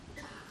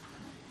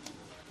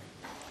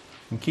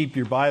And keep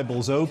your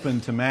Bibles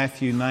open to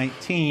Matthew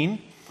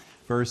 19,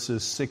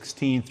 verses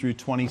 16 through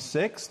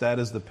 26. That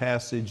is the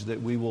passage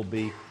that we will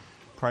be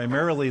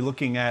primarily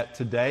looking at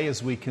today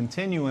as we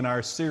continue in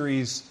our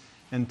series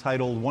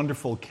entitled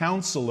Wonderful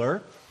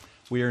Counselor.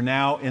 We are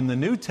now in the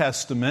New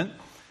Testament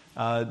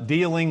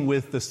dealing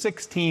with the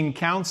 16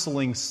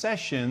 counseling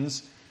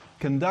sessions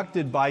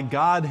conducted by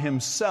God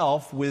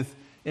Himself with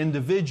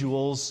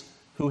individuals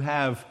who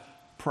have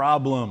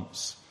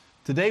problems.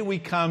 Today we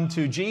come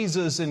to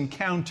Jesus'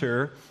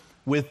 encounter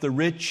with the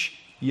rich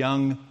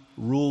young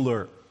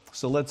ruler.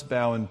 So let's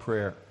bow in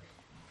prayer.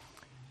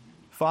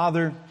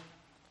 Father,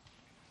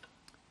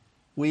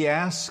 we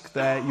ask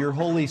that your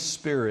Holy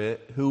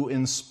Spirit, who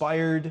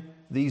inspired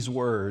these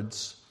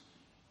words,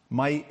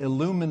 might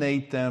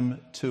illuminate them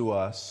to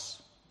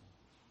us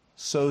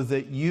so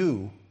that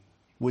you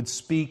would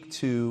speak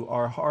to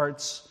our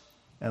hearts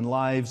and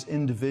lives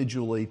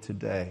individually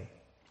today.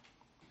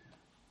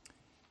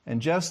 And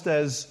just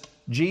as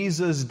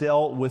Jesus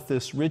dealt with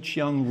this rich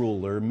young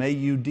ruler, may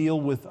you deal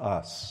with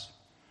us.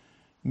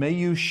 May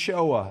you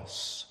show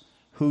us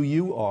who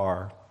you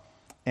are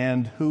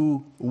and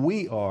who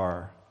we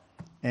are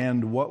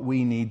and what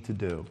we need to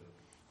do.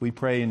 We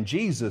pray in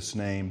Jesus'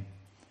 name,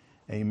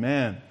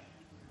 amen.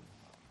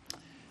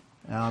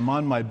 Now, I'm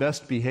on my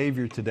best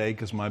behavior today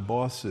because my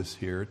boss is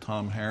here.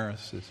 Tom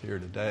Harris is here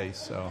today,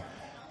 so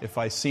if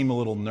I seem a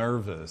little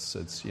nervous,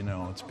 it's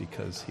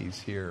because he's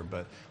here.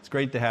 But it's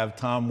great to have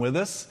Tom with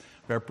us,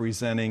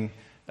 representing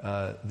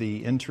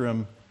the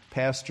interim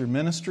pastor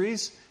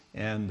ministries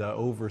and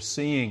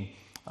overseeing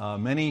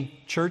many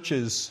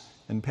churches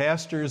and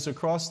pastors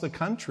across the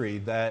country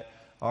that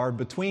are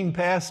between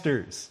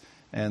pastors.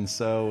 And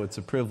so it's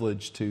a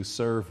privilege to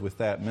serve with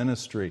that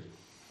ministry.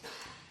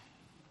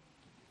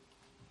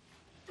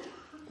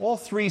 All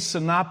three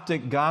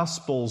synoptic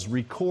gospels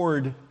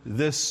record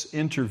this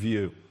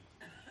interview.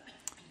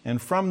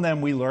 And from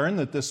them we learn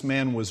that this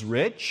man was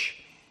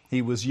rich,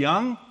 he was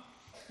young,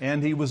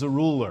 and he was a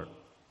ruler.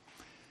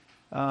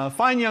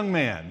 Fine young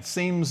man.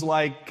 Seems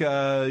like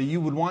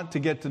you would want to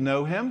get to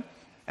know him,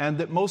 and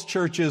that most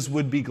churches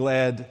would be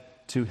glad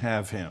to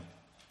have him.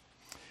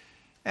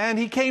 And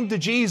he came to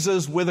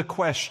Jesus with a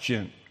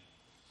question.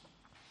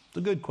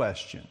 The good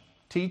question.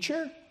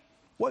 Teacher,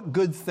 what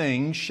good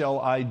thing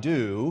shall I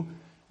do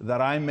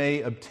that I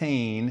may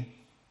obtain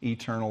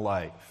eternal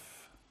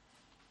life?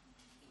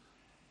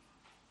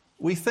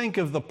 We think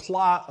of the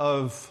plot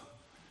of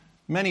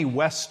many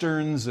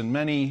westerns and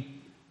many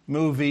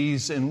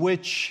movies in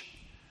which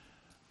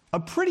a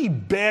pretty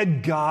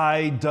bad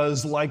guy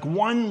does like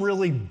one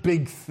really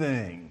big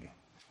thing.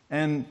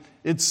 And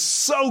it's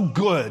so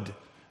good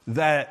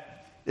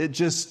that it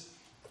just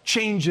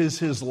changes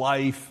his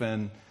life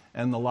and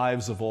the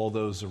lives of all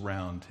those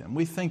around him.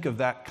 We think of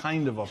that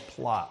kind of a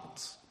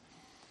plot.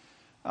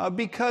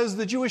 Because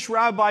the Jewish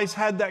rabbis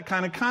had that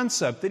kind of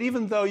concept, that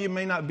even though you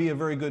may not be a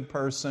very good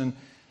person,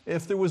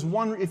 if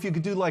you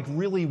could do like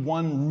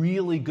one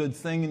really good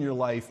thing in your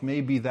life,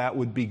 maybe that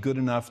would be good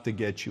enough to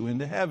get you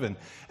into heaven.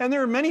 And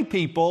there are many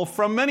people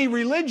from many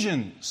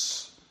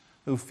religions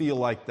who feel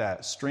like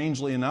that.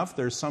 Strangely enough,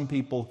 there's some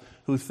people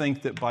who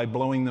think that by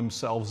blowing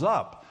themselves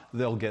up,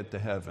 they'll get to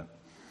heaven.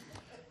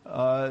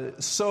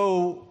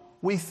 So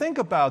we think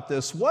about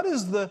this. What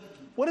is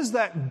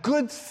that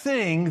good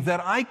thing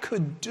that I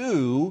could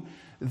do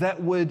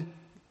that would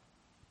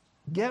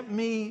get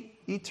me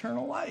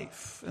eternal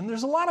life? And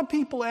there's a lot of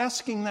people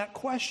asking that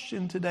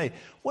question today.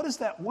 What is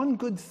that one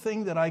good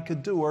thing that I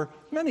could do, or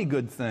many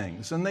good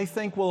things? And they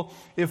think, well,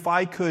 if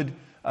I could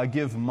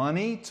give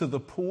money to the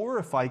poor,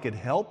 if I could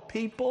help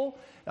people,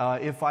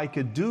 if I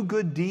could do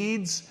good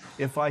deeds,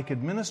 if I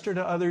could minister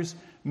to others,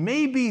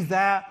 maybe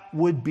that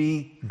would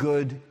be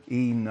good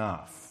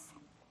enough.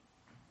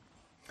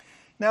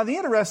 Now, the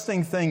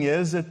interesting thing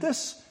is that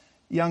this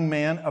young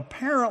man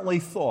apparently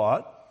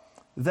thought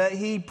that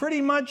he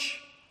pretty much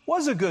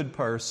was a good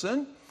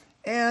person,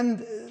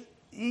 and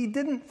he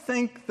couldn't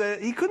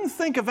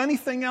think of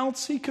anything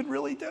else he could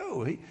really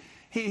do.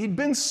 He'd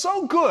been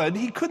so good,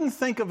 he couldn't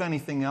think of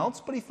anything else,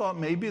 but he thought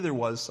maybe there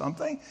was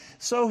something.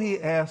 So he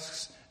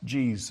asks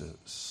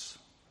Jesus.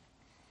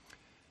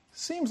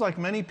 Seems like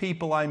many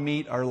people I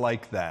meet are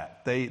like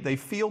that. They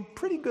feel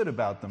pretty good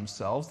about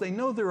themselves. They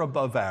know they're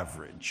above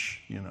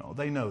average.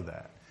 They know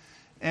that.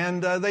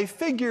 And they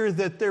figure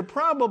that they're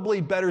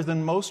probably better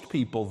than most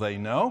people they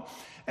know.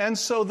 And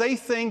so they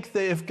think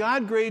that if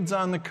God grades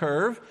on the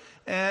curve,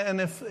 and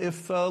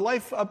if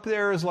life up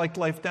there is like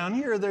life down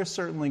here, they're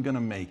certainly going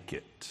to make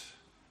it.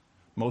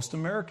 Most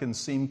Americans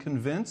seem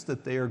convinced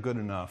that they are good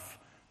enough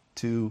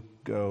to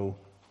go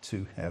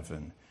to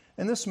heaven.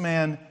 And this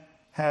man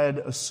had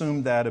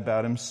assumed that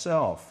about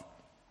himself.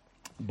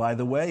 By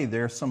the way,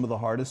 they're some of the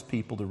hardest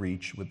people to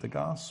reach with the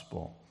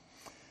gospel.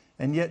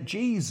 And yet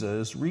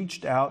Jesus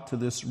reached out to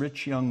this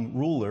rich young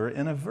ruler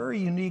in a very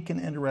unique and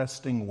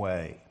interesting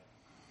way.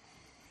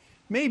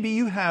 Maybe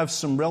you have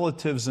some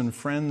relatives and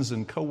friends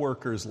and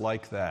coworkers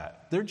like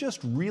that. They're just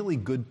really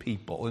good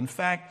people. In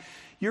fact,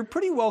 you're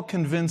pretty well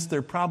convinced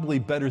they're probably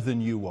better than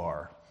you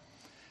are.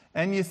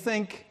 And you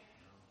think,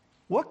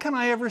 what can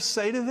I ever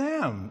say to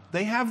them?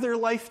 They have their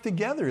life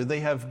together.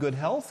 They have good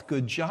health,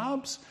 good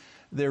jobs.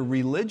 They're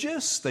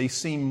religious. They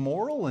seem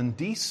moral and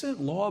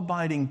decent,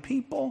 law-abiding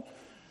people.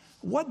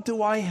 What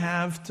do I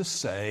have to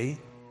say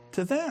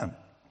to them?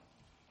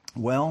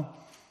 Well,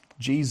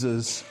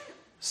 Jesus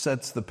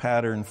sets the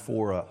pattern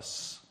for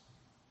us.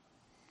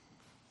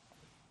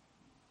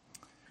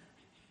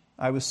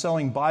 I was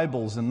selling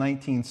Bibles in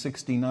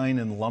 1969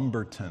 in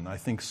Lumberton. I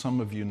think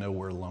some of you know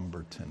where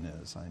Lumberton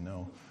is. I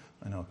know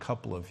a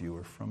couple of you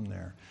are from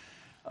there.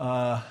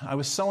 I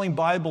was selling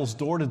Bibles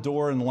door to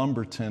door in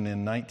Lumberton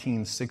in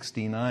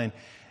 1969,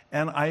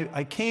 and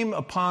I came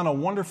upon a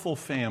wonderful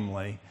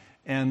family,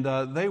 and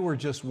they were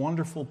just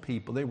wonderful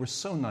people. They were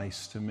so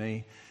nice to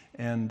me,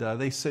 and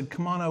they said,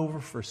 "Come on over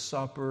for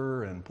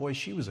supper," and boy,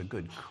 she was a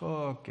good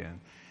cook, and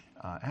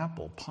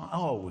apple pie,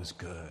 oh, it was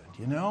good,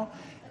 you know?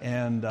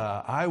 And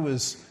I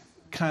was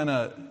kind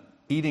of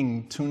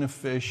eating tuna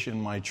fish in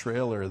my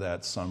trailer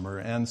that summer,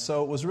 and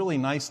so it was really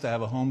nice to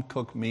have a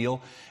home-cooked meal.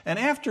 And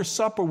after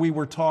supper, we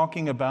were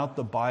talking about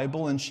the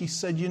Bible, and she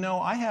said, "You know,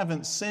 I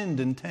haven't sinned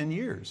in 10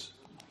 years.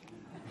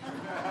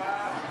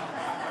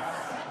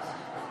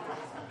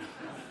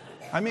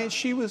 I mean,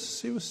 she was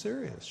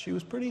serious. She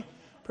was pretty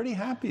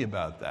happy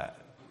about that.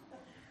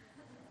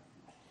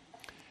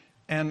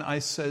 And I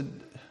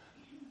said,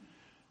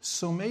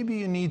 "So maybe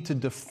you need to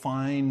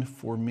define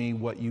for me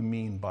what you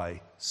mean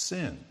by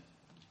sin."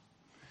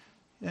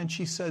 And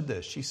she said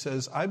this. She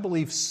says, "I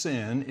believe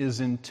sin is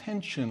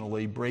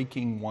intentionally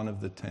breaking one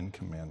of the 10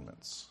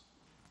 Commandments."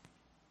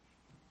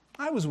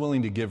 I was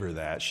willing to give her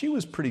that. She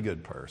was a pretty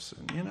good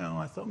person. You know,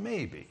 I thought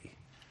maybe.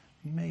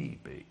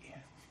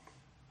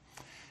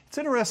 It's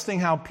interesting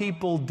how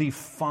people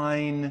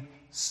define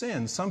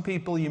sin. Some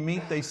people you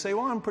meet, they say,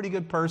 "Well, I'm a pretty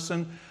good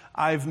person.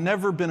 I've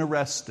never been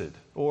arrested,"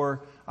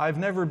 or "I've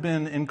never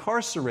been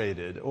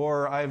incarcerated,"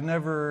 or "I've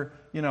never,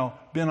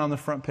 been on the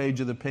front page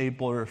of the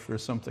paper for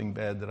something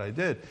bad that I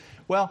did."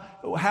 Well,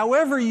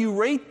 however you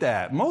rate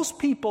that, most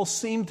people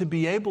seem to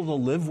be able to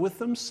live with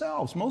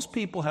themselves. Most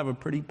people have a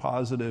pretty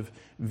positive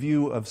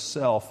view of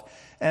self.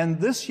 And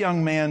this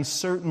young man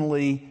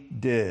certainly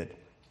did.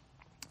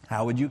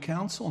 How would you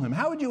counsel him?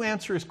 How would you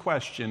answer his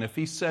question if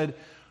he said,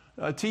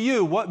 "To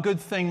you, what good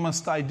thing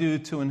must I do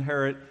to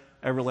inherit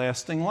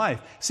everlasting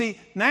life?" See,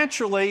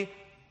 naturally,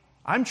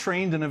 I'm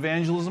trained in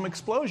evangelism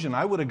explosion.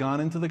 I would have gone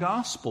into the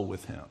gospel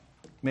with him.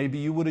 Maybe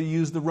you would have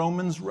used the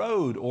Romans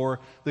Road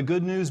or the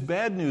good news,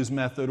 bad news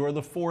method or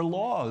the 4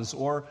 laws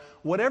or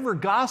whatever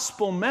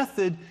gospel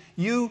method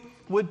you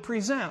would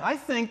present. I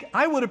think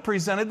I would have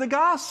presented the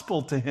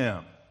gospel to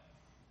him.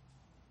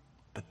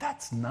 But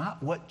that's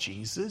not what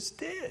Jesus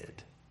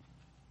did.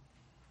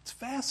 It's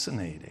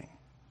fascinating.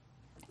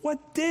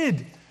 What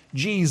did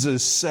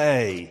Jesus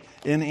say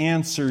in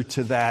answer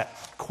to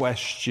that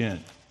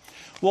question?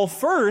 Well,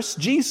 first,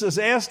 Jesus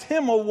asked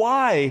him a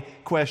why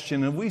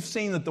question. And we've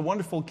seen that the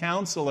wonderful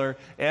counselor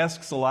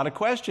asks a lot of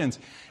questions.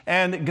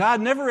 And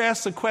God never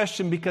asks a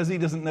question because he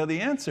doesn't know the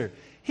answer.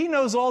 He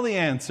knows all the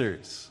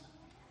answers.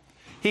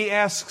 He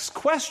asks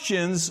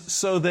questions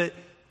so that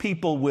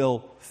people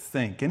will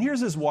think. And here's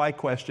his why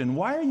question.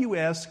 Why are you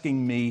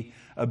asking me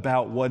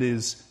about what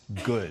is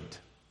good?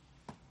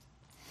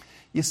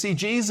 You see,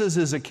 Jesus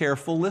is a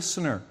careful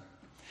listener.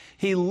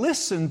 He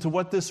listened to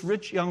what this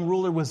rich young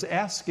ruler was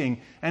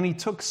asking, and he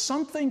took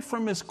something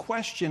from his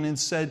question and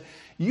said,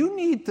 "You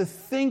need to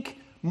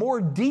think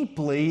more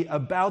deeply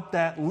about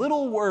that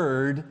little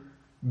word,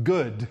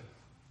 good."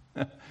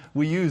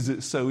 We use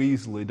it so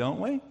easily, don't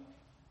we?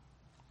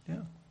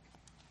 Yeah,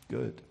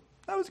 good.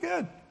 That was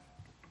good.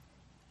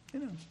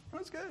 That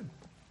was good.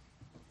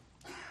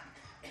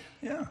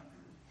 Yeah.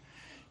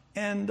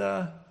 And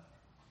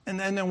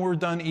then when we're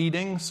done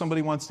eating,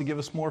 somebody wants to give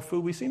us more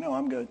food, we say, "No,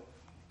 I'm good."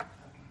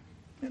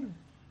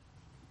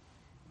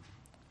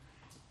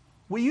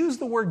 We use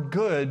the word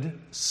good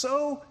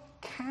so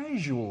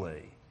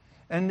casually.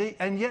 And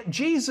yet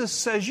Jesus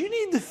says, you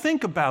need to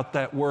think about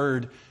that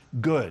word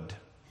good.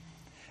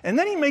 And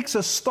then he makes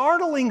a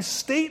startling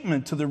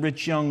statement to the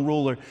rich young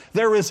ruler.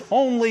 There is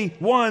only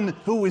one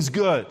who is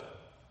good.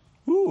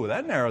 Ooh,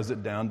 that narrows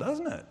it down,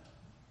 doesn't it?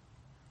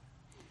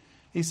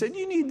 He said,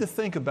 you need to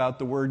think about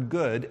the word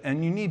good,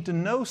 and you need to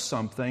know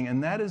something,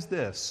 and that is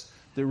this.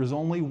 There is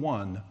only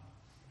one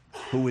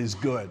who is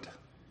good.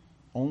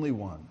 Only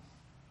one.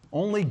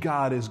 Only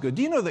God is good.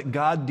 Do you know that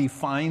God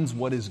defines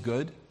what is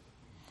good?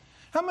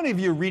 How many of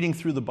you are reading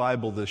through the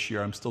Bible this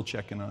year? I'm still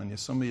checking on you.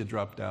 Some of you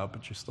dropped out,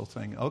 but you're still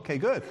saying, okay,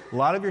 good. A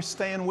lot of you are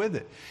staying with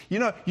it. You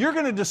know, you're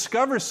going to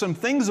discover some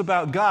things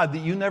about God that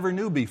you never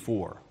knew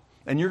before.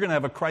 And you're going to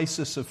have a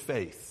crisis of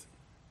faith.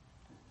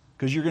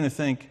 Because you're going to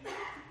think,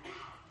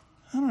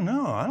 I don't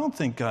know. I don't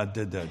think God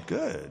did that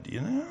good,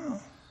 you know.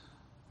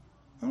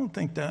 I don't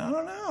think that. I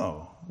don't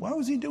know. Why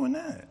was he doing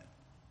that?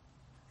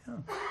 Yeah.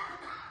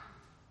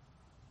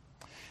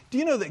 Do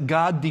you know that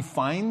God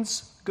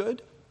defines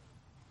good?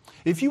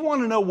 If you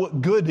want to know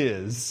what good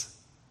is,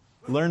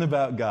 learn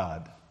about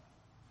God.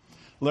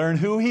 Learn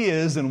who He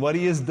is and what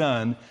He has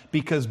done,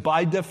 because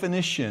by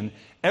definition,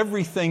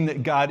 everything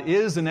that God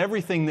is and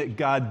everything that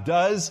God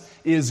does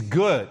is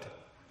good.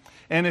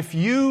 And if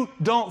you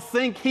don't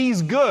think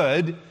He's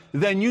good,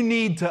 then you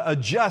need to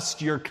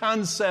adjust your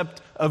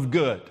concept of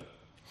good.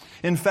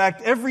 In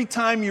fact, every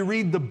time you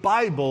read the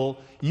Bible,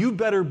 you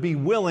better be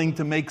willing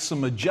to make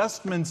some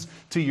adjustments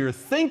to your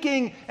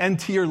thinking and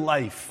to your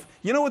life.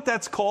 You know what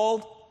that's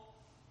called?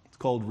 It's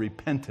called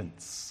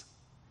repentance.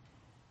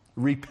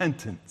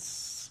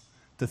 Repentance.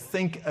 To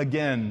think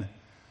again,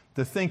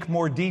 to think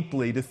more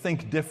deeply, to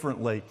think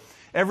differently.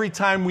 Every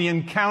time we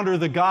encounter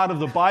the God of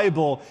the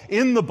Bible,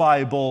 in the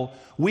Bible,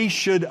 we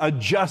should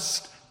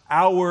adjust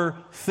our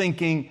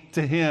thinking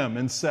to Him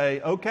and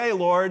say, okay,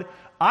 Lord,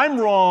 I'm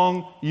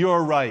wrong,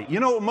 you're right. You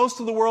know what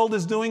most of the world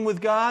is doing with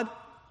God?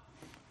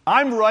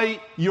 I'm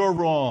right, you're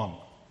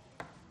wrong.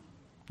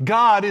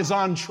 God is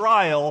on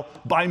trial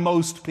by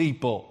most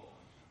people.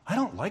 I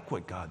don't like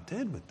what God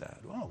did with that.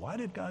 Well, why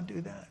did God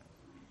do that?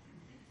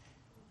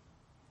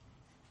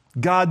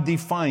 God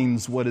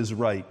defines what is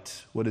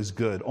right, what is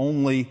good.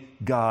 Only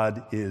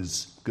God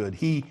is good.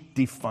 He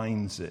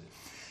defines it.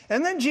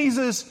 And then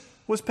Jesus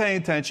was paying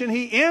attention.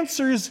 He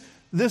answers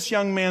this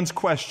young man's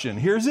question.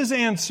 Here's his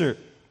answer.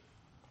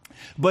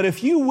 But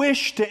if you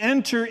wish to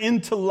enter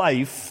into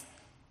life,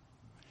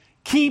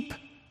 keep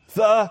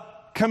the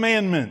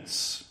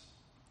commandments.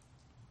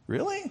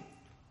 Really?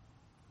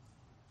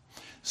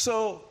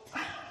 So,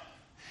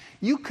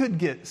 you could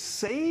get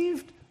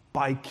saved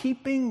by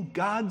keeping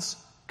God's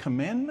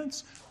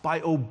commandments,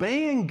 by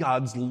obeying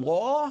God's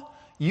law.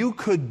 You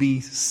could be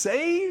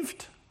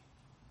saved?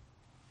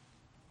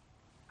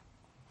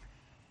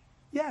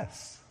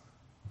 Yes.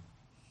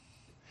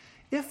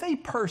 If a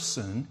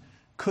person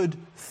could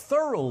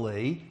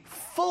thoroughly,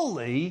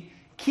 fully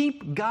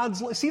keep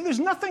God's law. See, there's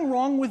nothing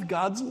wrong with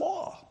God's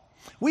law.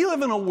 We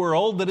live in a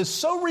world that is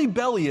so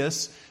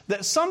rebellious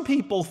that some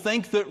people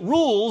think that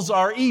rules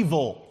are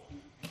evil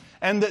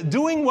and that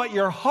doing what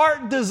your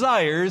heart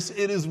desires,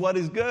 it is what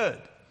is good.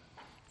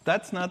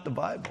 That's not the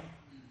Bible.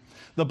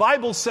 The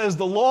Bible says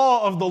the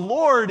law of the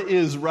Lord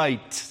is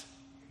right.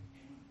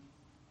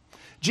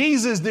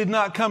 Jesus did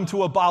not come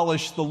to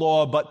abolish the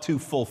law, but to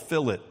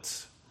fulfill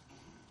it.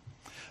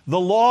 The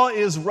law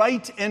is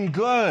right and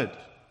good.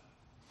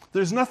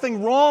 There's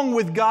nothing wrong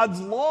with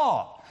God's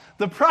law.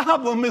 The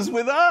problem is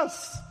with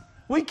us.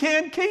 We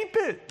can't keep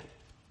it.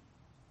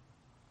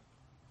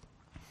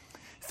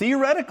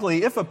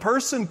 Theoretically, if a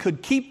person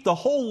could keep the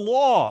whole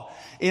law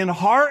in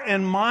heart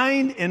and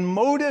mind and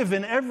motive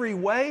in every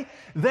way,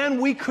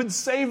 then we could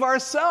save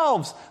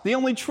ourselves. The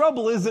only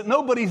trouble is that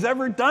nobody's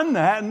ever done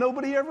that and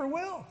nobody ever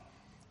will,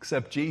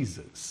 except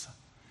Jesus.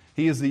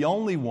 He is the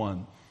only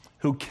one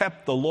who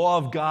kept the law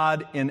of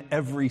God in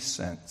every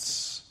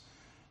sense.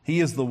 He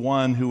is the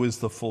one who is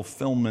the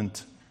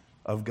fulfillment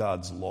of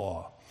God's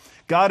law.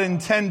 God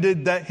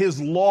intended that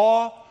His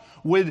law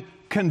would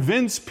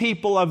convince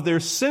people of their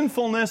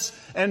sinfulness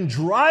and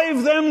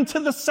drive them to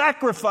the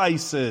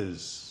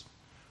sacrifices.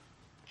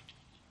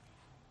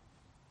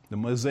 The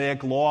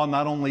Mosaic Law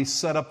not only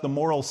set up the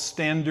moral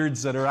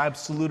standards that are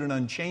absolute and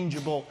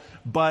unchangeable,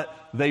 but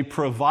they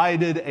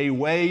provided a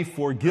way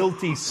for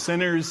guilty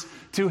sinners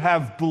to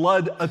have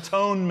blood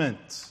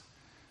atonement.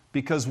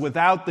 Because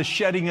without the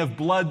shedding of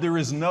blood, there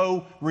is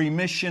no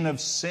remission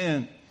of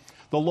sin.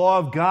 The law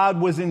of God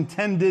was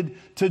intended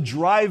to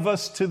drive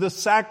us to the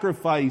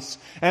sacrifice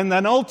and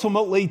then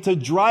ultimately to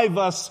drive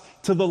us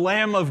to the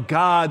Lamb of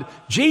God,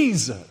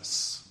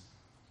 Jesus,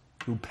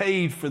 who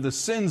paid for the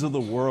sins of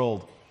the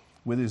world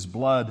with His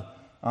blood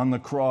on the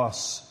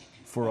cross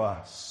for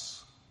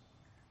us.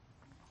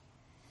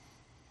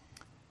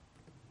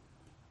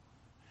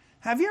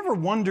 Have you ever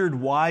wondered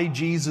why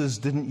Jesus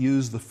didn't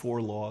use the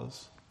 4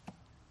 laws? Do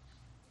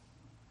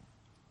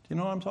you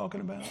know what I'm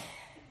talking about?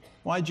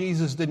 Why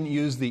Jesus didn't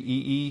use the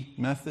EE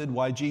method?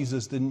 Why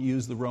Jesus didn't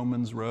use the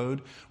Romans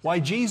road? Why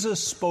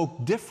Jesus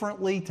spoke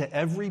differently to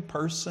every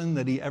person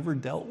that He ever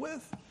dealt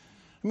with?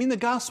 I mean, the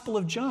Gospel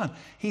of John,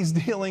 He's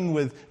dealing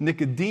with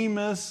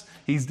Nicodemus,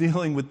 He's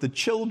dealing with the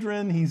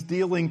children, He's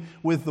dealing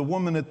with the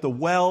woman at the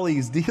well,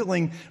 He's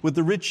dealing with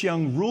the rich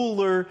young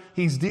ruler,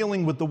 He's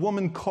dealing with the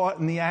woman caught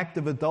in the act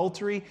of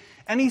adultery,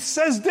 and He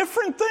says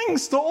different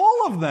things to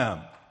all of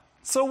them.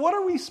 So what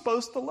are we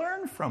supposed to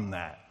learn from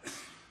that?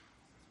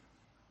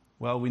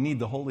 Well, we need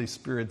the Holy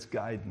Spirit's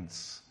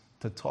guidance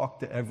to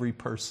talk to every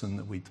person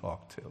that we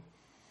talk to.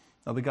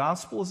 Now, the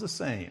gospel is the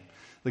same.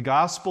 The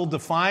gospel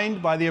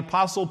defined by the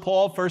Apostle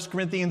Paul, 1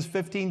 Corinthians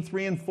 15,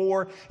 3 and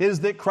 4, is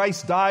that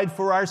Christ died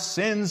for our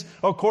sins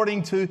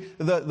according to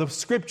the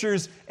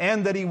Scriptures,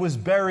 and that He was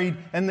buried,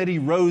 and that He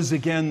rose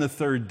again the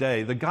 3rd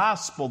day. The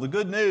gospel, the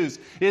good news,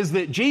 is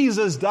that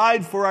Jesus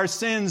died for our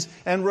sins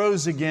and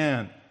rose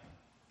again.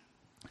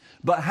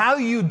 But how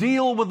you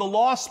deal with a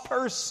lost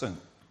person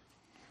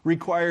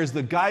requires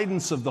the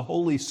guidance of the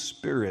Holy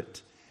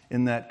Spirit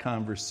in that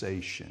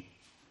conversation.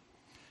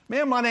 A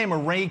man by the name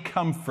of Ray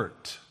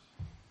Comfort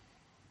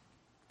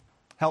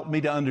helped me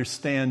to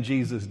understand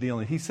Jesus'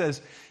 dealing. He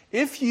says,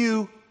 if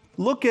you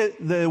look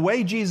at the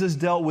way Jesus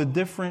dealt with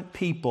different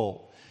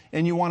people,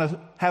 and you want to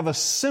have a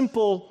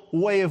simple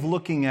way of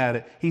looking at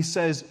it, he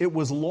says, it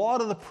was law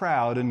to the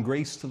proud and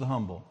grace to the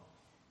humble.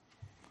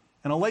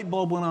 And a light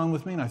bulb went on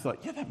with me, and I thought,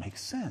 yeah, that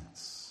makes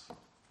sense.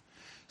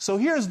 So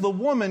here's the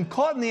woman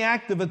caught in the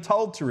act of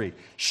adultery.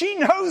 She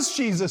knows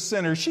she's a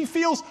sinner. She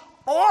feels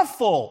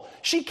awful.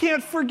 She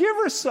can't forgive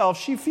herself.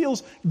 She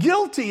feels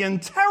guilty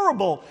and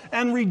terrible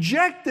and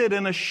rejected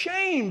and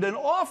ashamed and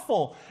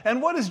awful.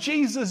 And what does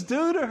Jesus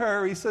do to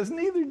her? He says,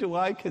 neither do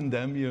I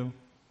condemn you.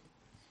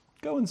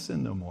 Go and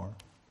sin no more.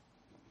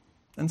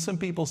 And some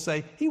people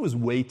say, he was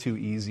way too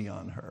easy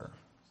on her.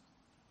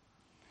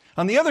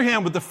 On the other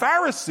hand, with the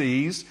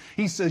Pharisees,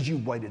 he says, you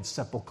whited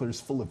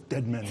sepulchres full of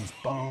dead men's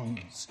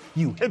bones.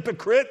 You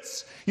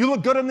hypocrites. You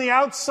look good on the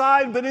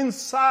outside, but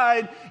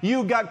inside,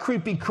 you got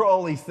creepy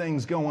crawly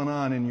things going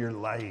on in your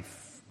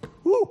life.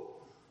 Woo!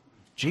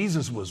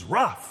 Jesus was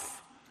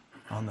rough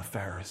on the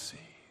Pharisees.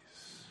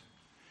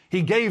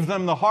 He gave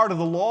them the heart of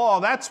the law.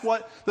 That's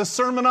what the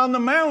Sermon on the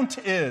Mount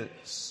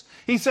is.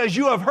 He says,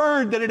 you have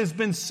heard that it has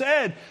been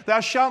said, thou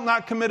shalt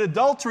not commit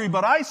adultery,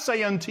 but I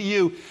say unto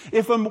you,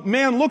 if a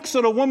man looks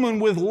at a woman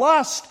with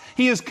lust,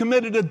 he has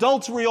committed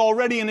adultery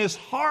already in his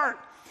heart.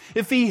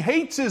 If he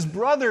hates his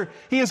brother,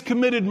 he has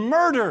committed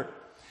murder.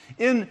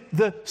 In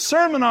the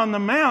Sermon on the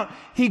Mount,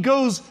 he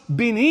goes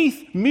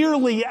beneath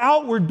merely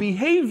outward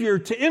behavior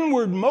to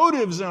inward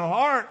motives and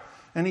heart.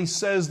 And he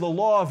says the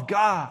law of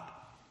God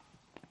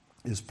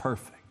is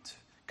perfect,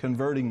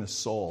 converting the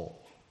soul.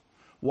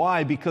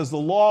 Why? Because the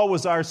law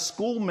was our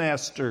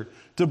schoolmaster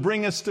to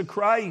bring us to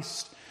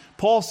Christ.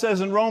 Paul says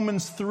in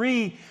Romans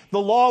 3, the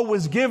law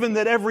was given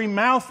that every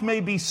mouth may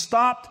be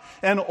stopped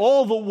and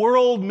all the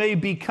world may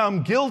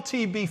become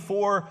guilty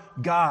before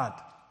God.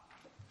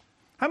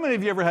 How many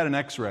of you ever had an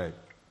X-ray?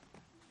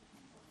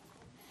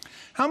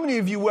 How many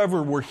of you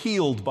ever were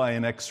healed by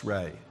an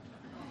X-ray?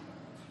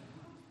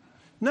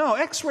 No,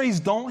 X-rays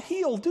don't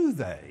heal, do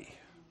they?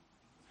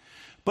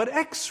 But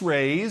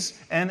X-rays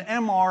and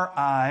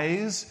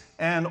MRIs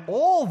and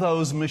all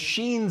those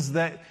machines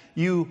that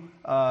you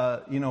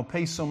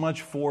pay so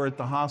much for at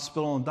the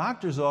hospital and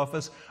doctor's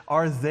office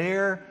are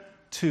there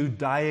to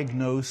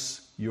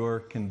diagnose your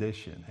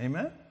condition.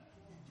 Amen?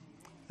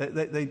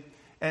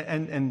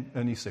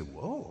 And you say,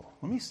 whoa,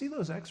 let me see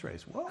those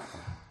X-rays. Whoa,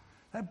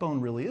 that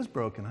bone really is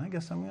broken. I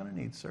guess I'm going to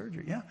need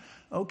surgery. Yeah,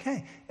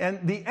 okay.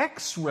 And the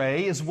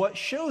X-ray is what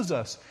shows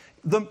us.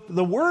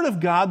 The Word of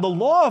God, the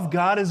law of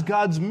God is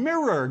God's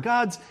mirror,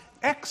 God's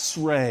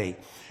X-ray.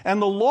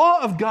 And the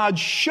law of God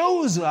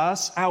shows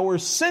us our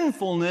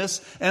sinfulness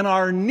and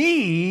our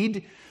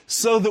need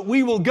so that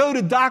we will go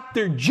to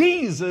Dr.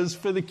 Jesus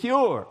for the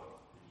cure.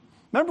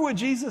 Remember what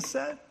Jesus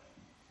said?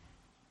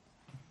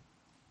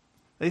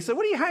 They said,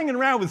 what are you hanging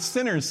around with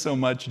sinners so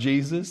much,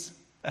 Jesus?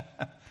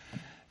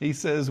 He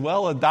says,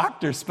 well, a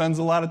doctor spends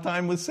a lot of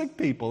time with sick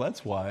people.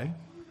 That's why.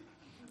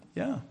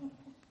 Yeah.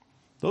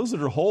 Those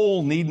that are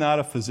whole need not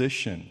a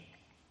physician.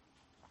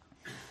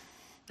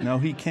 No,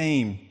 he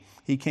came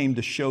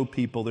to show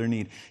people their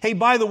need. Hey,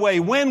 by the way,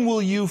 when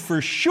will you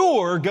for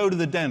sure go to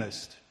the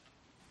dentist?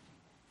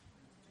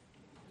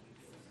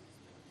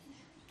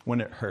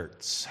 When it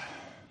hurts.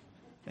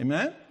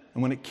 Amen?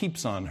 And when it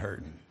keeps on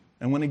hurting.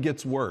 And when it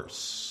gets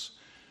worse.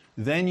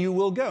 Then you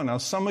will go. Now,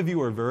 some of you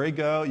are very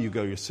go. You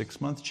go your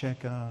 6-month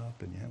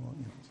checkup.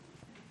 And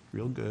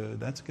real good.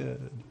 That's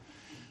good.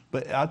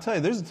 But I'll tell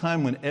you, there's a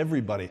time when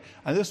everybody,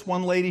 this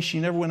one lady,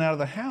 she never went out of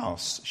the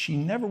house. She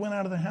never went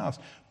out of the house.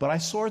 But I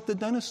saw her at the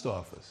dentist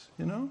office,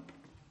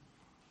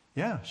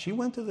 Yeah, she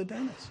went to the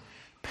dentist.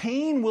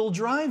 Pain will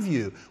drive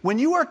you. When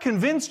you are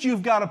convinced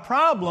you've got a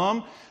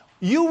problem,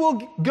 you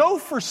will go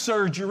for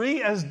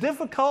surgery, as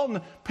difficult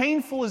and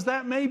painful as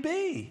that may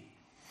be.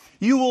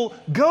 You will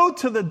go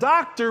to the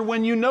doctor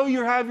when you know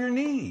you have your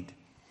need.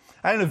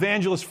 I had an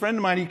evangelist friend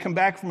of mine, he'd come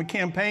back from a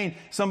campaign,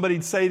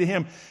 somebody'd say to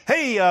him,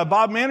 hey,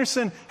 Bob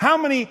Manderson, how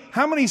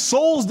many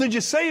souls did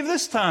you save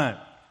this time?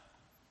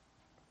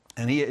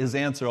 And his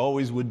answer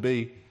always would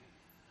be,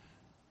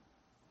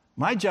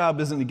 my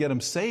job isn't to get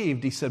them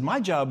saved. He said, my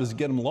job is to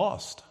get them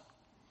lost.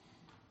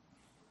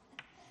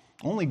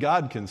 Only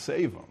God can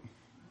save them.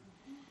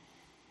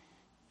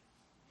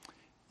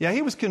 Yeah,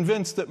 he was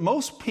convinced that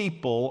most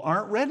people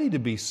aren't ready to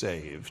be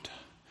saved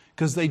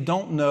because they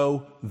don't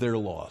know they're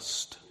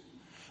lost.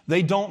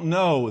 They don't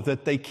know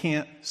that they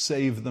can't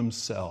save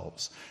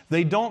themselves.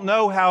 They don't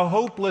know how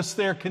hopeless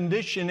their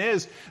condition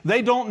is.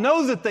 They don't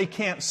know that they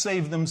can't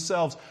save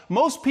themselves.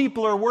 Most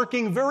people are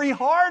working very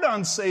hard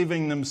on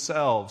saving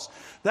themselves.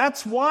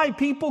 That's why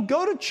people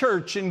go to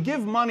church and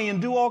give money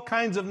and do all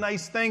kinds of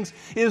nice things,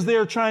 is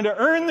they're trying to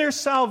earn their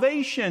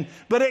salvation,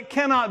 but it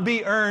cannot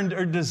be earned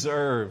or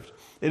deserved.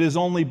 It is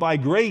only by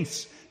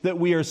grace that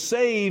we are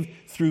saved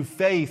through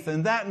faith,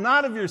 and that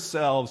not of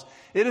yourselves.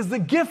 It is the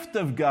gift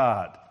of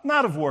God,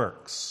 not of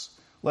works,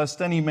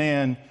 lest any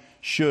man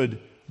should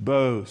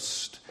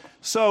boast.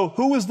 So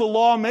who was the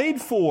law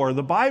made for?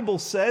 The Bible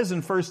says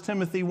in 1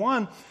 Timothy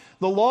 1,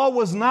 the law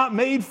was not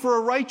made for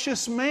a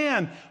righteous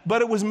man,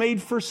 but it was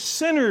made for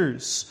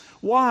sinners.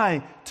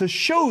 Why? To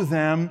show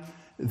them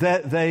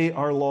that they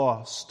are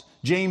lost.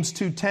 James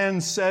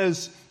 2:10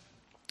 says,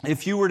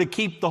 if you were to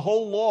keep the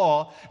whole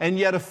law and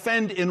yet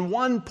offend in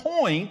one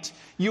point,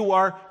 you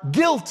are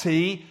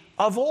guilty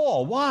of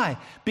all. Why?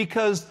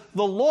 Because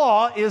the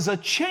law is a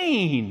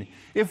chain.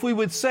 If we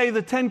would say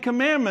the 10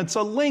 Commandments,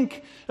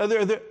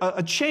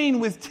 a chain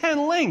with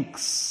 10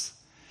 links.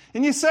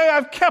 And you say,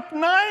 I've kept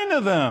 9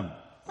 of them.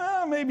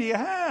 Well, maybe you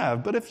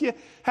have. But if you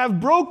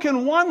have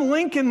broken one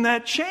link in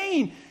that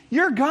chain,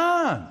 you're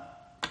gone.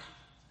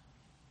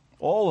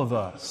 All of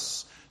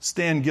us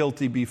stand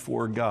guilty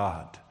before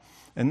God.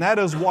 And that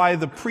is why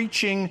the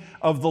preaching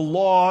of the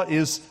law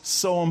is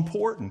so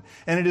important.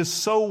 And it is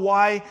so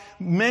why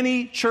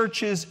many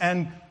churches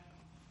and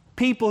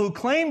people who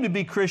claim to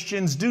be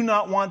Christians do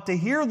not want to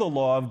hear the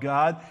law of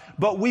God,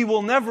 but we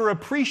will never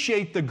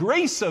appreciate the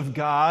grace of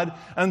God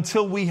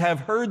until we have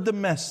heard the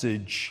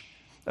message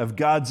of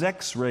God's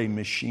X-ray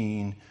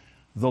machine,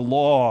 the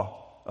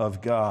law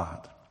of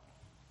God.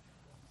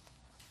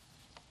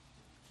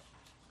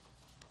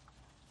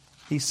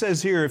 He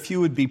says here, if you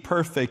would be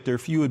perfect or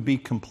if you would be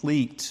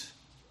complete,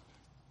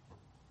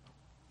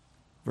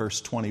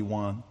 verse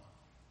 21,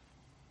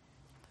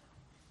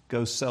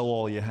 go sell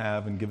all you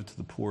have and give it to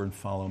the poor and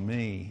follow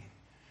me.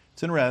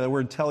 It's interesting, the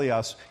word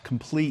teleos,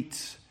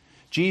 complete.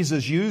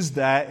 Jesus used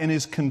that in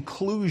his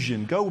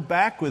conclusion. Go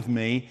back with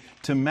me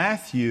to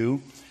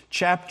Matthew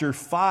chapter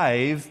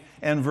 5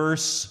 and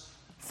verse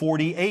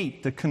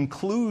 48, the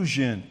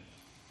conclusion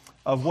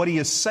of what he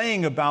is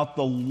saying about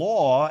the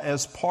law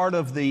as part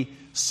of the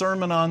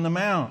Sermon on the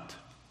Mount.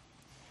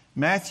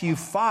 Matthew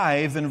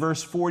 5 and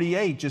verse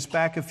 48, just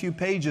back a few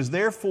pages.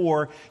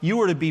 Therefore,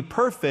 you are to be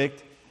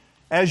perfect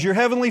as your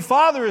heavenly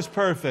Father is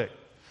perfect.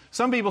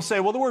 Some people say,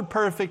 well, the word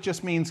perfect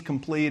just means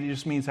complete. It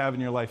just means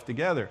having your life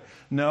together.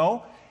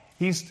 No,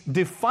 he's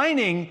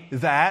defining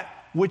that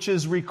which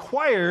is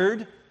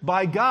required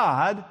by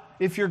God.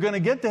 If you're going to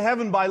get to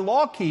heaven by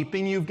law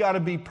keeping, you've got to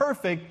be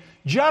perfect,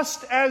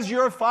 just as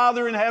your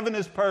Father in heaven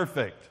is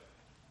perfect.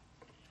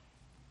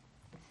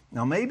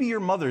 Now, maybe your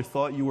mother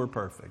thought you were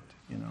perfect,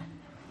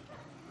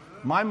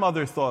 My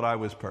mother thought I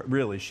was perfect.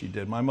 Really, she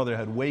did. My mother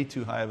had way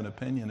too high of an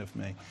opinion of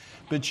me.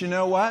 But you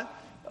know what?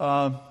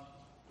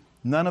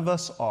 None of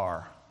us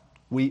are.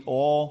 We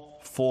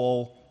all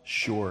fall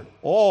short.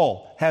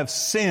 All have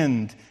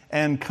sinned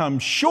and come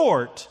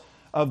short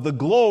of the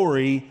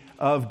glory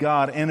of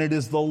God. And it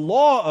is the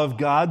law of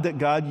God that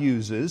God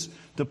uses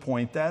to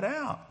point that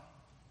out.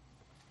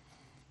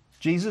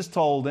 Jesus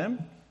told him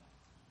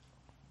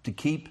to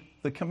keep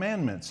the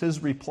commandments.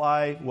 His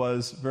reply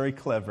was very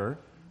clever.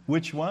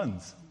 Which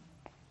ones?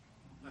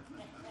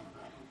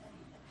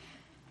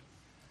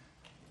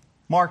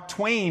 Mark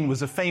Twain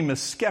was a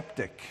famous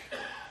skeptic,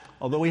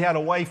 although he had a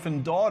wife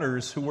and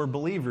daughters who were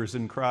believers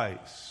in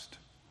Christ.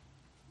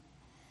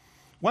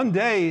 One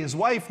day, his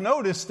wife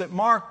noticed that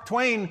Mark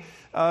Twain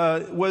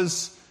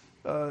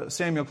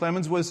Samuel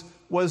Clemens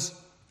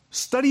was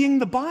studying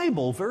the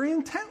Bible very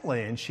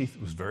intently, and she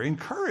was very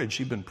encouraged.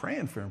 She'd been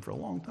praying for him for a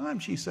long time.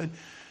 She said,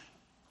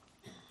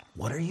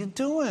 "What are you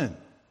doing?"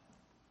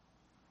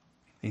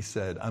 He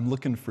said, "I'm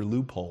looking for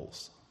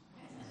loopholes."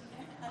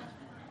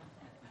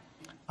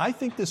 I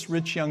think this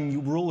rich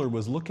young ruler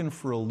was looking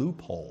for a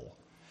loophole.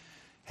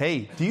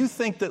 Hey, do you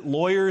think that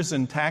lawyers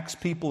and tax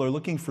people are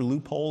looking for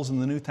loopholes in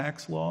the new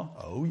tax law?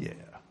 Oh, yeah.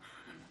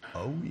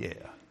 Oh, yeah.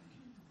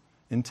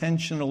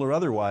 Intentional or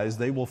otherwise,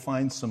 they will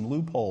find some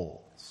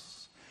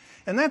loopholes.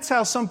 And that's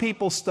how some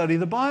people study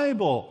the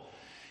Bible.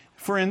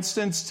 For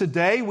instance,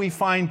 today we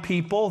find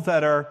people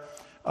that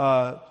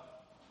are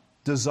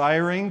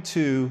desiring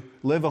to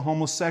live a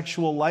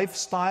homosexual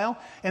lifestyle,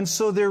 and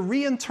so they're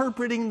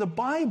reinterpreting the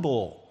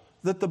Bible,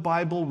 that the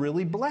Bible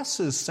really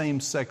blesses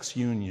same-sex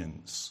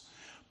unions.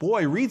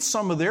 Boy, read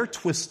some of their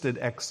twisted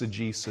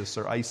exegesis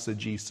or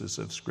eisegesis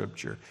of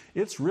Scripture.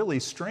 It's really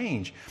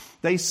strange.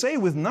 They say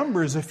with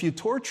numbers, if you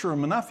torture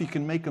them enough, you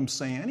can make them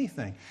say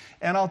anything.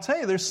 And I'll tell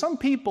you, there's some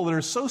people that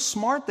are so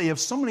smart, they have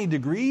so many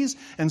degrees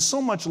and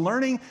so much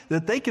learning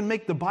that they can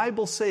make the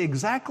Bible say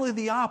exactly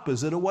the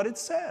opposite of what it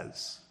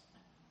says.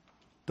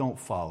 Don't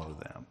follow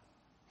them.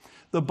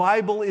 The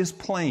Bible is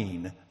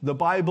plain. The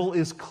Bible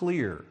is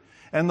clear.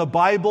 And the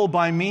Bible,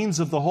 by means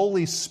of the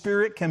Holy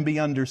Spirit, can be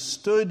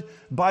understood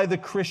by the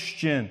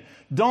Christian.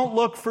 Don't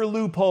look for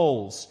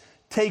loopholes.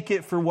 Take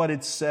it for what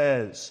it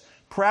says.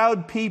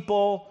 Proud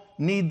people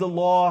need the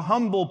law.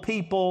 Humble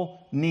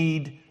people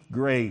need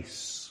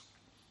grace.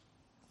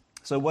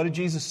 So what did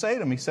Jesus say to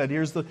them? He said,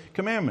 here's the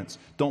commandments.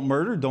 Don't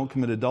murder, don't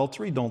commit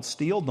adultery, don't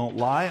steal, don't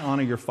lie,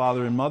 honor your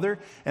father and mother,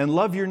 and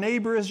love your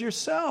neighbor as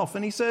yourself.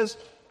 And he says,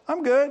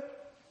 I'm good.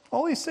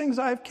 All these things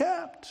I've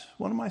kept.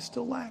 What am I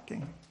still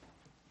lacking?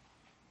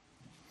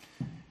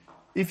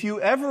 If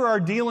you ever are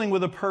dealing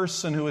with a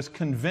person who is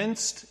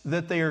convinced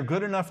that they are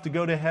good enough to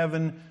go to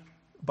heaven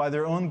by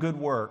their own good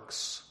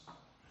works,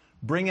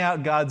 bring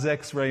out God's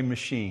X-ray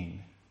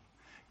machine.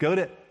 Go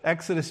to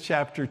Exodus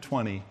chapter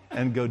 20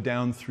 and go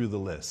down through the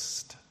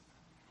list.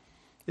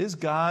 Is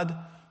God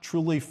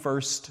truly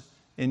first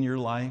in your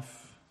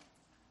life?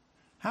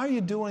 How are you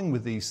doing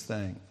with these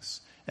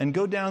things? And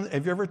go down,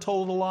 have you ever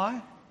told a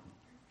lie?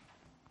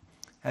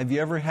 Have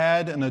you ever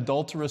had an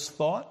adulterous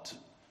thought?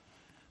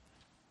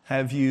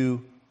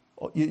 You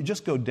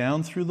just go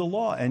down through the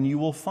law and you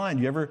will find.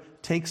 You ever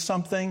take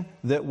something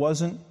that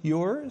wasn't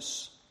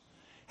yours?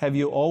 Have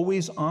you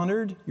always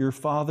honored your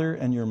father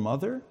and your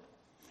mother?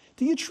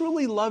 Do you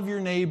truly love your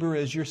neighbor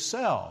as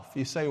yourself?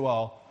 You say,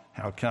 well,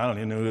 how can I? Don't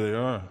even know who they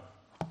are.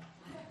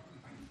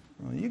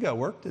 Well, you got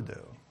work to do.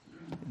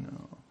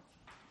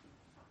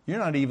 You're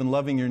not even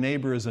loving your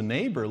neighbor as a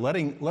neighbor, let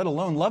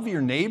alone love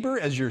your neighbor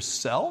as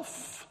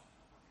yourself.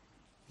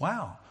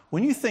 Wow.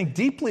 When you think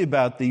deeply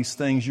about these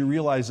things, you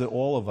realize that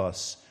all of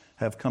us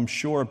have come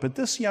short. But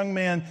this young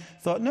man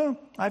thought, no,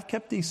 I've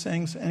kept these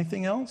things.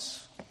 Anything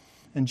else?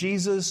 And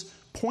Jesus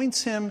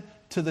points him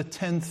to the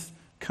 10th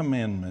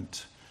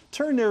commandment.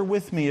 Turn there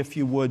with me, if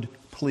you would,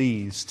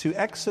 please, to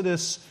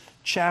Exodus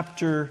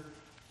chapter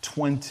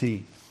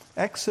 20.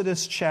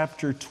 Exodus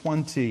chapter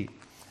 20.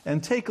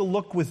 And take a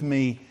look with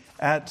me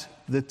at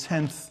the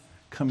 10th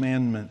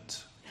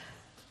commandment.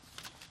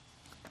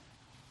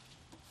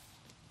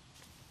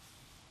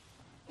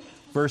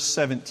 Verse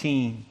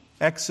 17,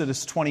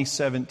 Exodus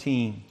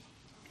 20:17.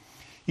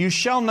 You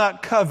shall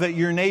not covet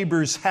your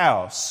neighbor's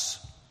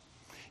house.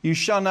 You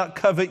shall not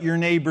covet your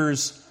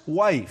neighbor's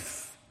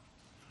wife,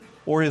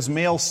 or his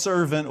male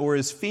servant, or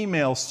his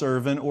female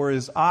servant, or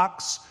his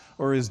ox,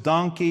 or his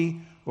donkey,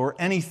 or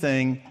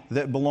anything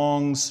that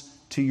belongs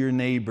to your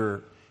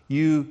neighbor.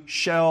 You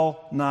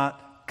shall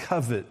not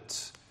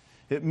covet.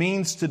 It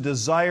means to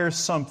desire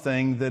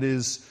something that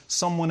is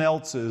someone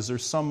else's, or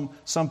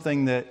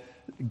something that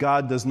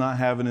God does not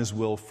have in His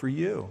will for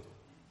you.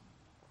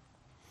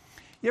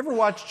 You ever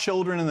watch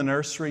children in the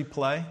nursery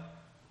play?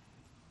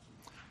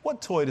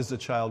 What toy does the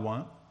child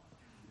want?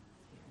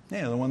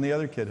 Yeah, the one the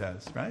other kid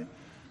has, right?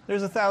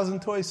 There's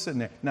 1,000 toys sitting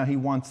there. Now he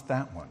wants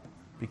that one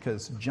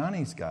because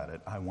Johnny's got it.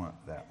 I want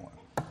that one.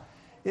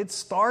 It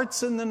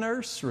starts in the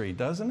nursery,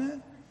 doesn't it?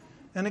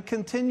 And it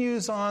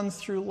continues on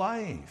through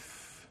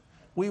life.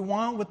 We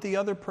want what the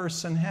other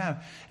person has.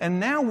 And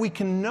now we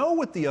can know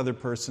what the other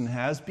person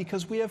has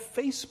because we have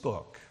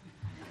Facebook.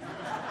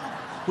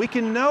 We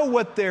can know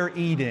what they're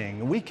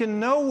eating. We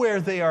can know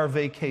where they are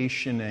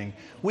vacationing.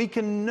 We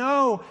can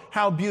know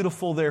how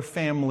beautiful their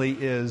family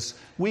is.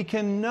 We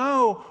can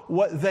know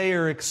what they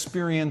are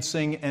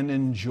experiencing and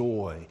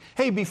enjoy.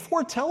 Hey,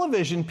 before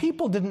television,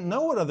 people didn't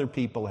know what other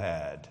people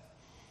had.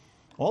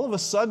 All of a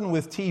sudden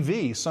with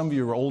TV, some of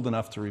you are old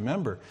enough to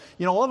remember,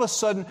 all of a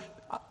sudden,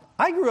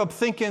 I grew up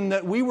thinking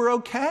that we were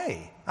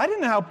okay. I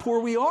didn't know how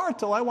poor we are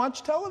until I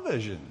watched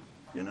television,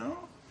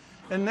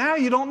 And now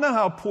you don't know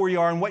how poor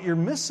you are and what you're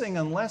missing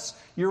unless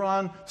you're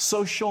on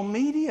social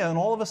media. And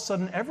all of a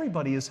sudden,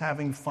 everybody is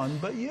having fun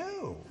but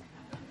you.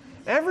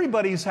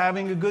 Everybody's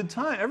having a good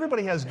time.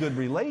 Everybody has good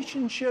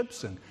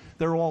relationships and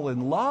they're all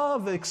in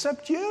love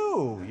except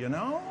you,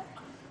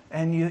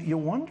 And you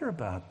wonder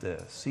about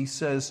this. He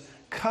says,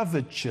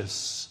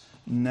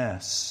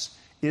 covetousness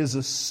is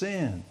a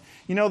sin.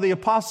 The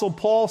Apostle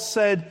Paul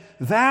said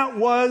that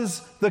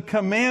was the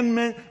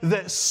commandment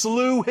that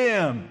slew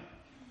him.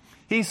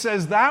 He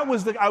says I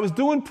was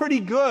doing pretty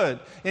good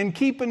in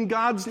keeping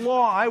God's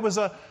law. I was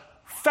a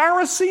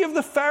Pharisee of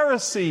the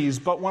Pharisees,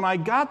 but when I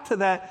got to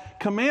that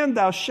command,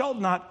 thou shalt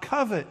not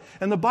covet.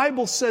 And the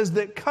Bible says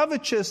that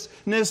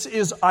covetousness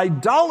is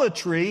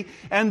idolatry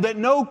and that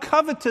no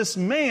covetous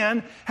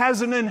man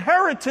has an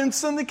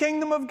inheritance in the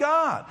kingdom of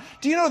God.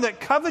 Do you know that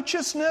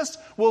covetousness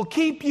will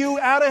keep you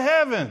out of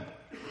heaven?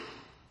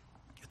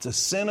 It's a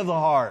sin of the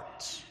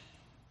heart,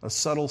 a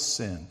subtle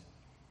sin.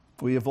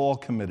 We have all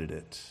committed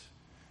it.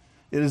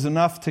 It is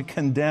enough to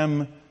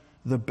condemn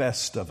the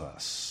best of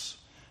us.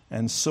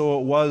 And so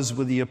it was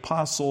with the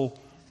Apostle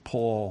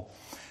Paul.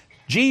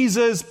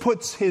 Jesus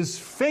puts his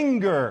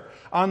finger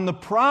on the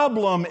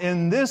problem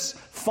in this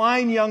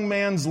fine young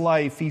man's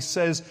life. He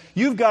says,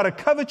 you've got a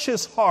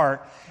covetous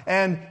heart,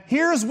 and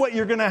here's what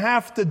you're going to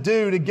have to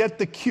do to get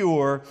the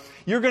cure.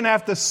 You're going to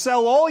have to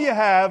sell all you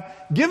have,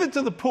 give it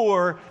to the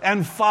poor,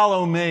 and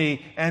follow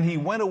me. And he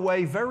went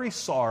away very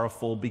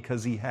sorrowful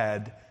because he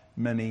had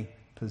many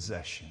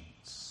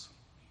possessions.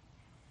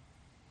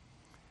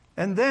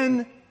 And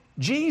then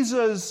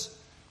Jesus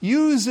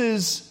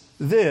uses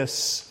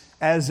this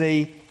as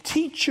a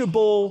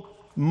teachable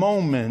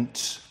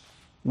moment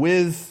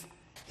with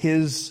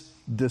his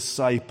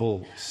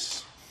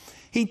disciples.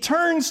 He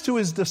turns to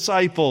his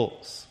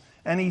disciples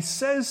and he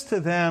says to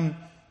them,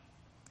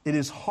 it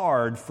is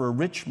hard for a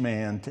rich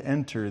man to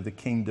enter the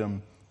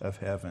kingdom of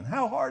heaven.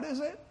 How hard is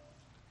it?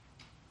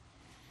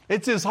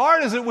 It's as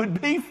hard as it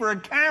would be for a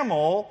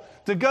camel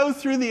to go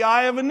through the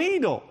eye of a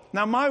needle.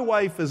 Now, my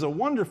wife is a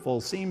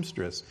wonderful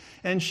seamstress,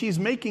 and she's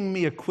making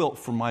me a quilt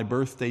for my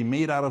birthday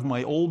made out of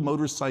my old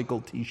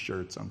motorcycle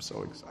T-shirts. I'm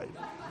so excited.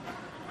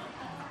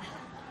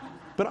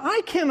 But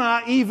I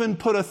cannot even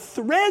put a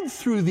thread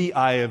through the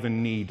eye of a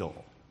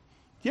needle.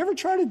 You ever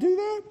try to do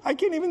that? I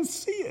can't even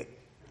see it.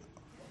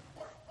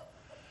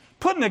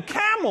 Putting a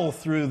camel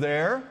through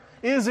there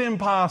is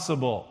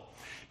impossible.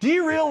 Do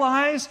you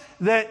realize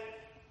that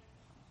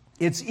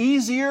it's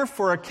easier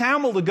for a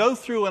camel to go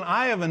through an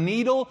eye of a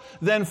needle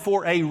than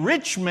for a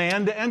rich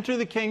man to enter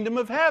the kingdom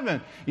of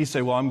heaven? You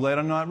say, well, I'm glad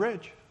I'm not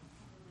rich.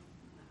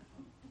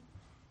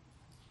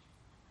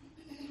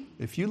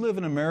 If you live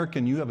in America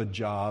and you have a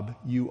job,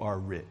 you are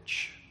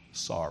rich.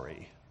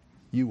 Sorry,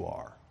 you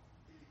are.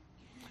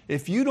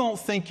 If you don't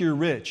think you're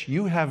rich,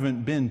 you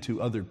haven't been to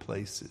other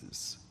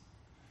places.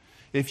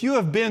 If you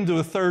have been to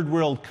a third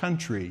world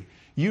country,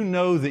 you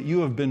know that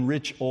you have been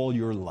rich all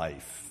your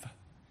life.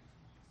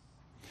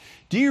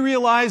 Do you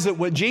realize that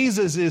what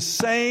Jesus is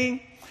saying,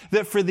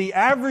 that for the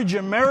average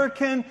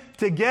American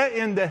to get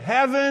into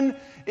heaven,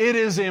 it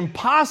is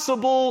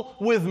impossible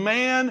with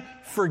man?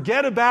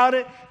 Forget about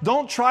it.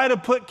 Don't try to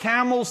put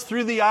camels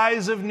through the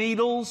eyes of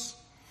needles.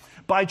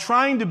 By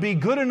trying to be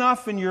good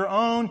enough in your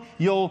own,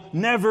 you'll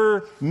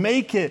never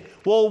make it.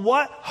 Well,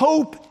 what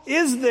hope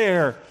is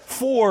there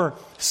for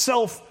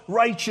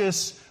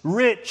self-righteous,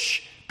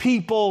 rich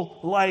people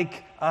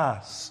like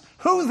us?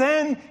 Who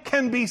then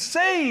can be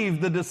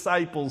saved, the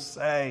disciples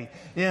say,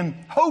 in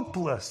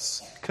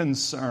hopeless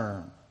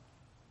concern?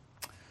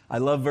 I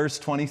love verse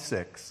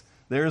 26.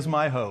 There's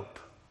my hope.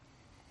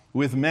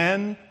 With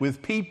men,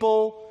 with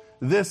people,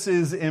 this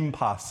is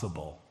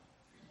impossible.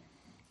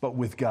 But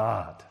with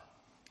God,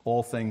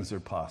 all things are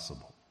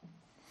possible.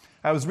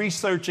 I was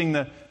researching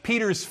the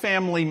Peter's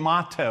family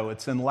motto.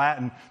 It's in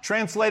Latin.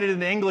 Translated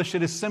into English,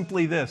 it is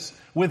simply this: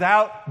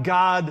 without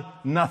God,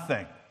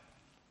 nothing.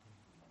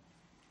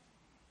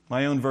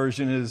 My own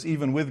version is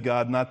even with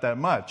God, not that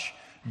much.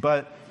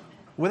 But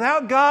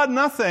without God,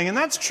 nothing. And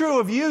that's true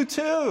of you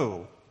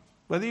too,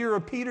 whether you're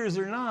a Peter's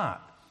or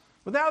not.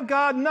 Without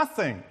God,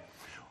 nothing.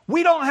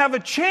 We don't have a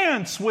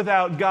chance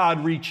without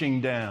God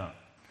reaching down,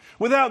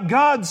 without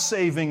God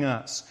saving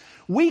us.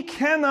 We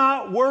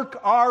cannot work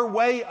our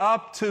way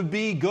up to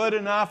be good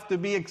enough to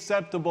be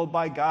acceptable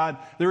by God.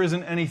 There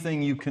isn't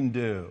anything you can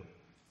do.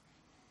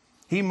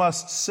 He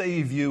must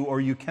save you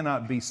or you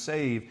cannot be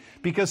saved,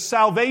 because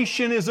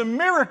salvation is a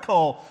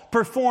miracle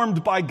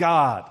performed by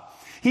God.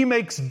 He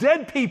makes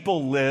dead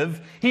people live.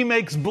 He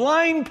makes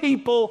blind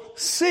people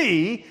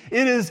see.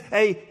 It is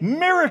a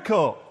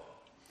miracle.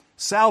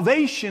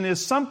 Salvation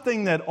is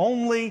something that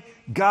only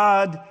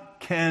God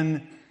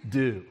can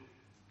do.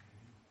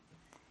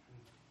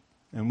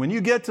 And when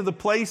you get to the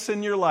place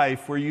in your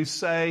life where you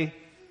say,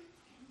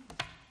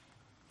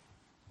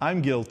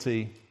 I'm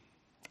guilty,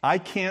 I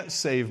can't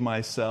save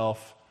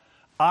myself,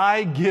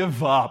 I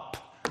give up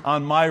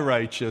on my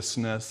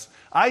righteousness,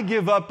 I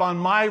give up on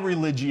my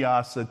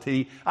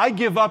religiosity, I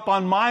give up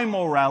on my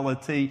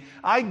morality,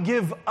 I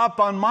give up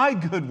on my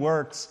good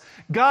works.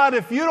 God,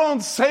 if you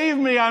don't save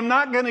me, I'm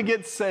not going to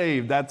get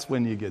saved. That's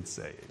when you get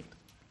saved.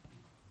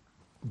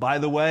 By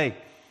the way,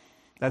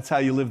 that's how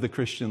you live the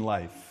Christian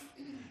life.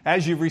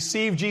 As you've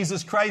received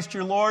Jesus Christ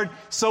your Lord,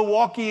 so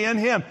walk ye in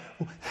Him.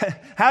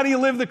 How do you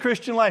live the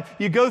Christian life?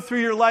 You go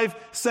through your life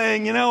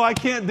saying, I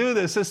can't do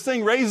this. This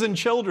thing, raising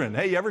children.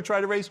 Hey, you ever try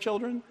to raise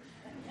children?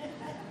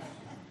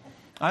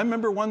 I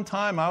remember one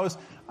time I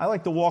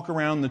like to walk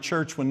around the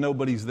church when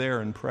nobody's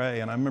there and pray.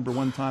 And I remember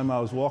one time I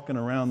was walking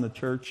around the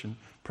church and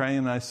praying,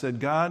 and I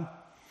said, God,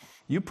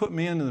 you put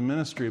me into the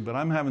ministry, but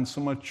I'm having so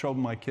much trouble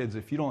with my kids.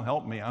 If you don't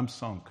help me, I'm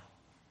sunk.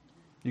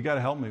 You got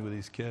to help me with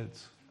these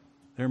kids.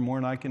 They're more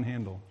than I can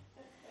handle.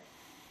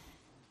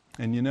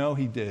 And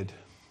He did.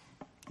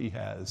 He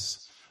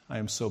has. I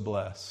am so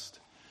blessed.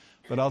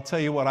 But I'll tell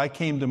you what, I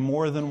came to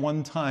more than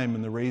one time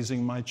in the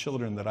raising my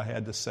children that I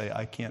had to say,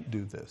 I can't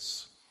do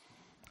this.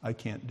 I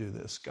can't do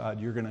this. God,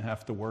 you're going to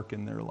have to work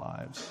in their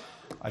lives.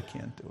 I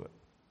can't do it.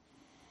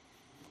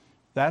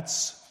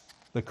 That's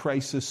the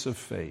crisis of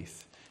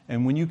faith.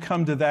 And when you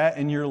come to that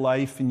in your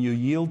life and you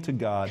yield to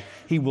God,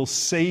 He will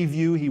save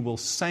you. He will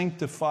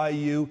sanctify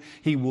you.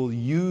 He will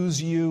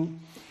use you.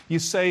 You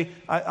say,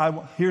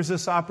 here's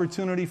this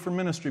opportunity for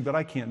ministry, but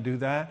I can't do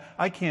that.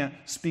 I can't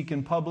speak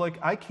in public.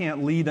 I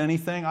can't lead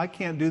anything. I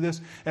can't do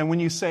this. And when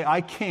you say,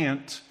 I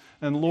can't,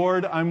 and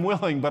Lord, I'm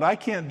willing, but I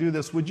can't do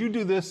this, would you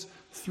do this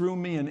through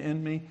me and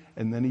in me?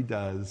 And then He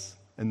does.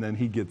 And then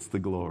He gets the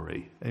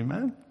glory.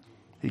 Amen?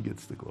 He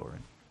gets the glory.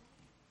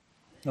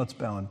 Let's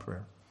bow in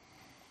prayer.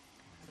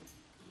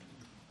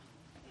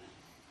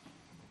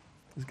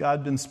 Has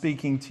God been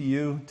speaking to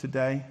you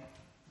today?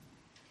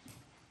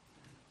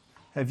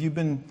 Have you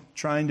been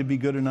trying to be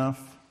good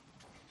enough?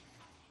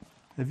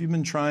 Have you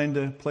been trying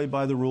to play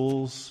by the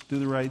rules, do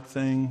the right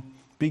thing,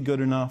 be good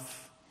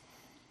enough?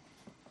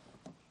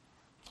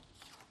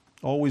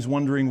 Always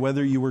wondering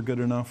whether you were good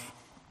enough.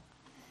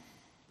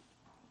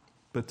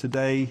 But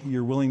today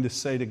you're willing to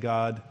say to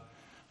God,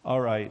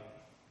 all right,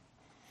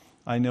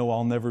 I know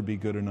I'll never be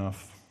good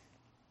enough.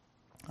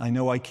 I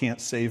know I can't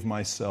save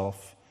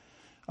myself.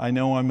 I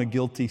know I'm a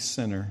guilty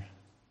sinner.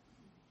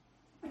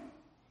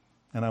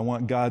 And I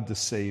want God to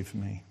save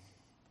me.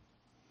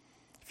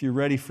 If you're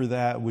ready for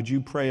that, would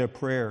you pray a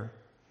prayer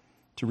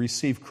to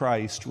receive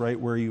Christ right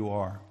where you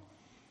are?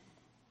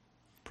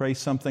 Pray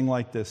something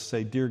like this.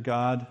 Say, Dear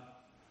God,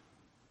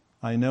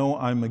 I know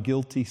I'm a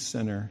guilty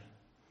sinner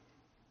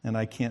and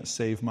I can't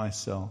save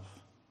myself.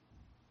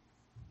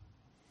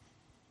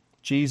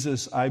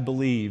 Jesus, I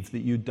believe that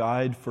you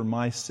died for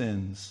my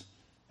sins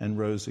and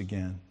rose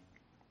again.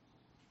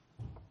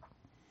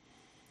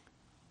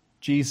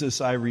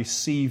 Jesus, I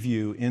receive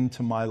you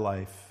into my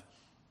life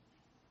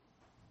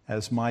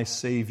as my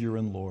Savior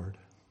and Lord.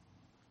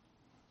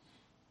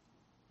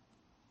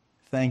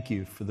 Thank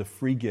you for the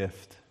free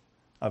gift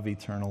of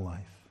eternal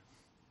life.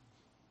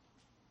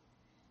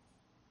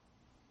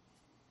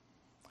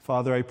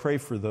 Father, I pray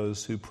for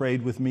those who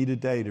prayed with me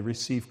today to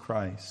receive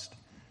Christ.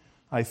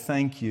 I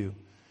thank you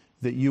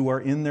that you are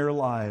in their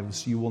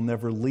lives. You will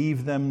never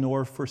leave them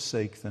nor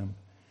forsake them,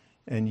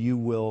 and you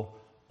will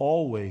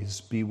always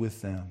be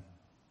with them.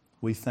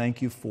 We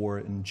thank you for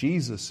it. In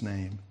Jesus'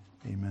 name,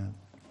 amen.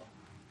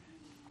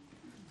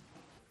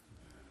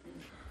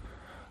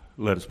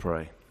 Let us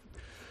pray.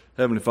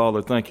 Heavenly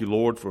Father, thank you,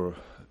 Lord, for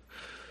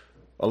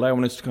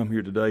allowing us to come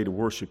here today to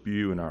worship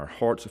you, and our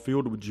hearts are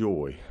filled with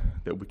joy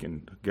that we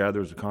can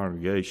gather as a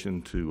congregation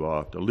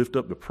to lift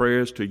up the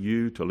prayers to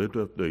you, to lift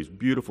up these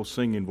beautiful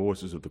singing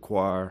voices of the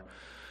choir,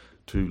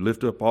 to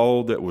lift up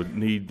all that would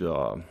need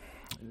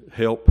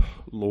help,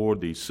 Lord,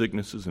 these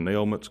sicknesses and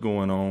ailments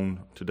going on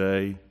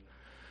today.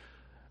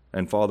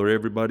 And Father,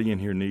 everybody in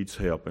here needs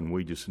help, and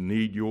we just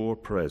need your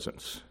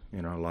presence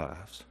in our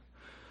lives.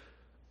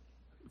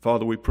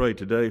 Father, we pray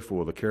today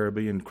for the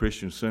Caribbean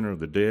Christian Center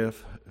of the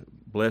Deaf.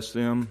 Bless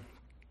them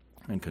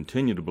and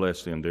continue to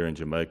bless them there in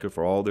Jamaica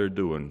for all they're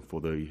doing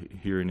for the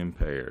hearing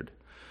impaired.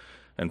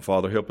 And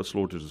Father, help us,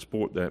 Lord, to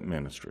support that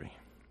ministry.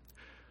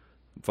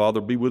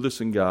 Father, be with us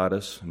and guide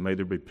us. May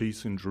there be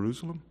peace in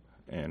Jerusalem.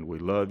 And we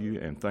love you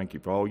and thank you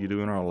for all you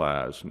do in our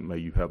lives. May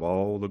you have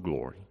all the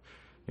glory.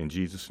 In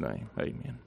Jesus' name, amen.